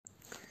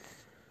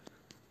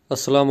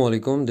Assalamu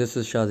alaikum. This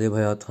is Shazib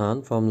Hayat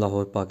Khan from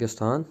Lahore,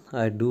 Pakistan.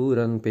 I do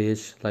run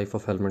page Life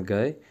of Helmet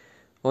Guy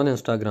on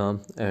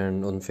Instagram,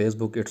 and on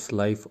Facebook it's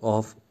Life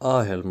of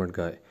a Helmet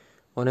Guy.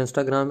 On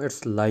Instagram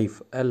it's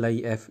Life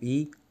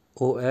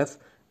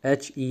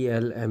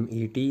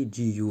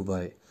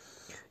LifeOfHelmetGuy.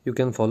 You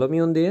can follow me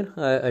on there.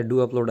 I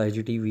do upload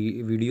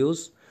IGTV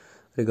videos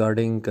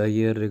regarding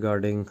career,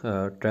 regarding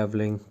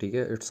traveling. ठीक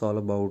है, it's all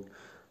about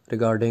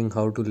regarding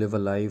how to live a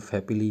life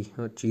happily.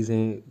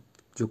 चीज़ें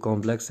जो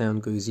complex हैं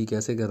उनको easy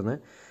कैसे करना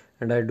है.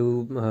 And I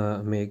do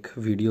make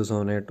videos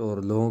on it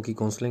और लोगों की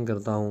काउंसलिंग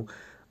करता हूँ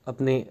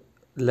अपने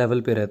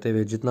लेवल पे रहते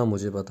हुए, जितना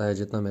मुझे पता है,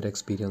 जितना मेरा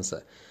एक्सपीरियंस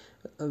है.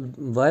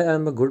 Y I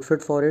am a good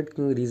fit for it,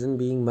 reason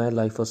being my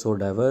life was so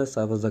diverse.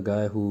 I was a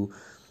guy who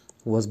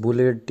was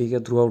bullied, ठीक है,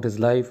 through out his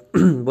life.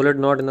 Bullied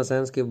not in the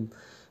sense कि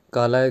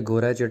काला है,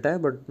 गोरा है, चिट्टा है,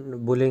 but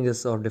bullying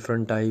is of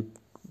different type.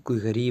 कोई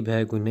गरीब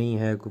है, कोई नहीं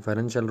है, कोई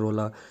फाइनेंशियल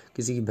रोला,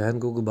 किसी की बहन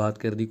को कोई बात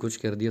कर दी, कुछ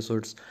कर दिया. So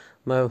it's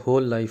my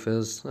whole life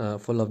is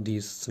full of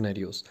these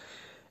scenarios,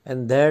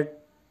 and that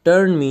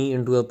turned me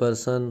into a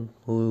person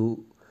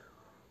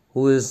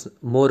who is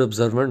more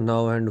observant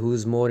now and who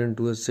is more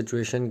into a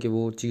situation कि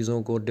वो चीज़ों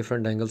को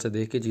डिफरेंट एंगल से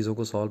देख के चीज़ों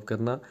को solve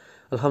करना.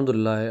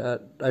 अल्हम्दुलिल्लाह,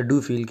 आई डू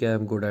फील कि I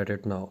am good at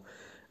it now,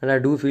 and I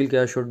do feel कि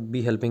I should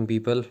be helping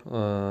people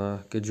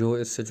कि जो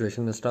इस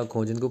सिचुएशन में स्टक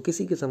हो, जिनको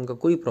किसी किस्म का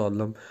कोई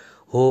प्रॉब्लम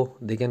हो,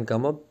 they can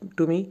come up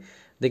to me,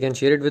 they can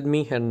share it with me,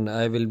 and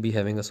I will be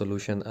having a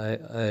solution.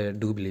 I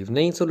do believe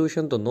nahi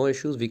solution to no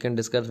issues, we can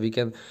discuss, we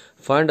can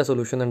find a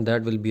solution, and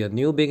that will be a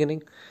new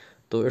beginning.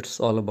 So it's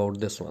all about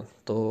this one.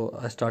 So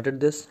I started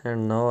this,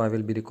 and now I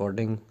will be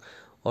recording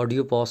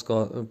audio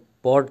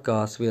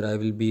podcast where I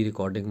will be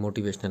recording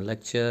motivational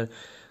lecture,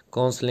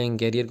 counseling,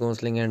 career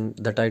counseling,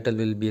 and the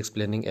title will be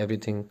explaining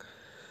everything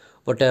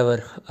whatever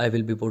I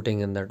will be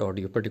putting in that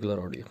particular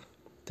audio.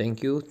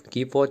 Thank you.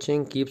 Keep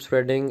watching, keep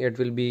spreading.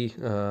 It will be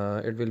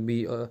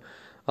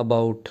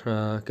about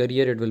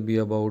career. It will be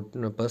about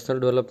personal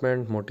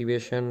development,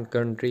 motivation,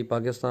 country,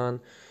 Pakistan.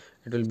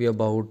 It will be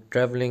about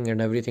traveling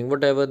and everything.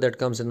 Whatever that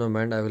comes in my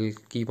mind, I will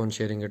keep on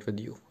sharing it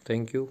with you.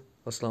 Thank you.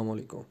 Assalamu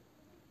alaikum.